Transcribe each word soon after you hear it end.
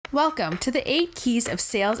Welcome to the 8 Keys of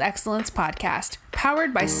Sales Excellence podcast,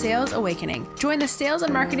 powered by Sales Awakening. Join the sales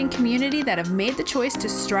and marketing community that have made the choice to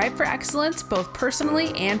strive for excellence both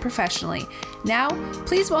personally and professionally. Now,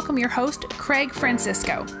 please welcome your host, Craig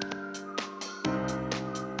Francisco.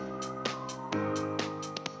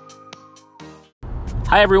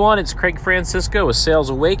 Hi everyone, it's Craig Francisco with Sales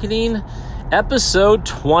Awakening, episode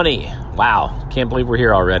 20. Wow, can't believe we're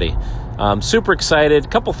here already. Super excited. A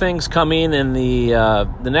couple things coming in the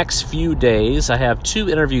next few days. I have 2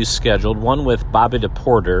 interviews scheduled, one with Bobby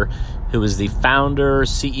DePorter, who is the founder,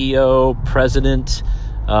 CEO, president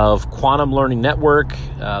of Quantum Learning Network,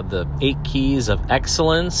 the 8 Keys of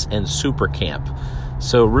Excellence, and Supercamp.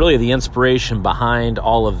 So really the inspiration behind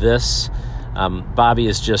all of this. Bobby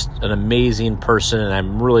is just an amazing person, and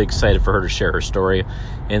I'm really excited for her to share her story.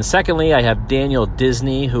 And secondly, I have Daniel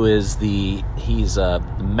Disney, who is he's a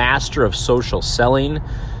master of social selling.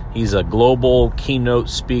 He's a global keynote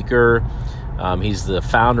speaker. He's the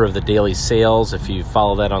founder of The Daily Sales. If you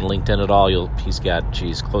follow that on LinkedIn at all, he's got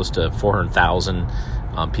close to 400,000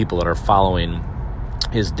 people that are following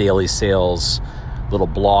his Daily Sales little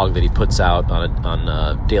blog that he puts out on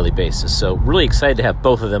a daily basis. So really excited to have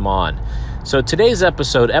both of them on. So today's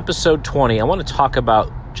episode 20, I want to talk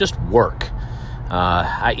about just work.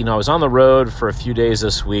 I was on the road for a few days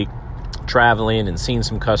this week, traveling and seeing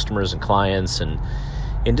some customers and clients, and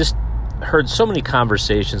just heard so many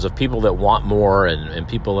conversations of people that want more and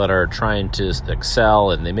people that are trying to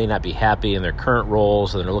excel, and they may not be happy in their current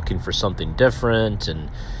roles, and they're looking for something different. And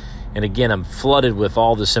again, I'm flooded with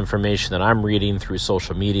all this information that I'm reading through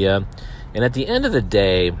social media. And at the end of the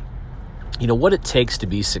day, what it takes to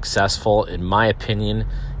be successful, in my opinion,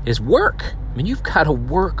 is work. I mean, you've got to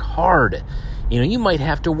work hard. You might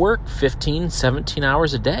have to work 15, 17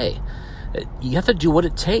 hours a day. You have to do what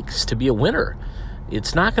it takes to be a winner.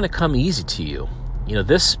 It's not going to come easy to you.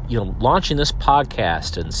 Launching this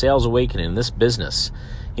podcast and Sales Awakening, this business,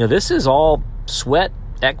 this is all sweat,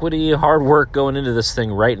 equity, hard work going into this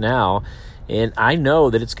thing right now. And I know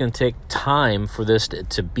that it's going to take time for this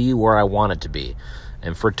to be where I want it to be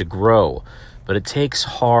and for it to grow. But it takes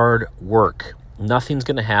hard work. Nothing's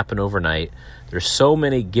going to happen overnight. There's so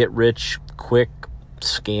many get-rich-quick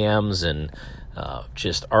scams and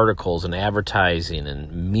just articles and advertising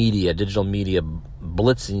and media, digital media,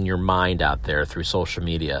 blitzing your mind out there through social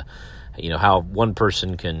media. How one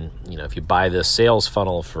person can, if you buy this sales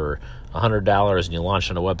funnel for $100 and you launch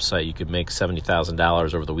on a website, you could make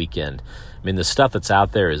 $70,000 over the weekend. I mean, the stuff that's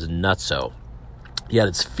out there is nutso. Yet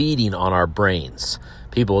it's feeding on our brains.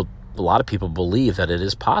 A lot of people believe that it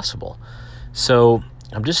is possible. So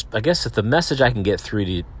I guess if the message I can get through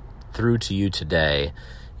to you today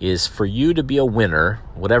is for you to be a winner,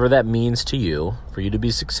 whatever that means to you, for you to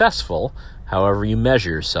be successful, however you measure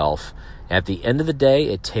yourself, at the end of the day,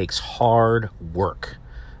 it takes hard work.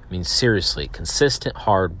 I mean, seriously, consistent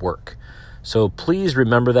hard work. So please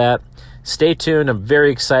remember that. Stay tuned. I'm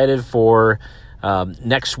very excited for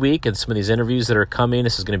next week and some of these interviews that are coming.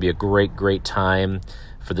 This is going to be a great, great time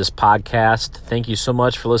for this podcast. Thank you so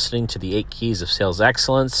much for listening to the 8 Keys of Sales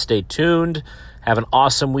Excellence. Stay tuned. Have an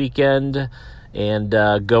awesome weekend. And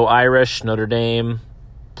go Irish, Notre Dame,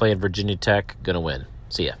 playing Virginia Tech, gonna win.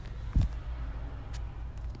 See ya.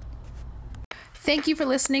 Thank you for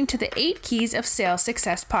listening to the 8 Keys of Sales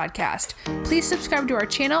Success podcast. Please subscribe to our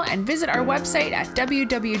channel and visit our website at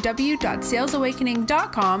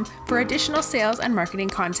www.salesawakening.com for additional sales and marketing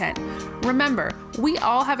content. Remember, we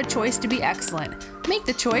all have a choice to be excellent. Make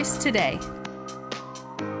the choice today.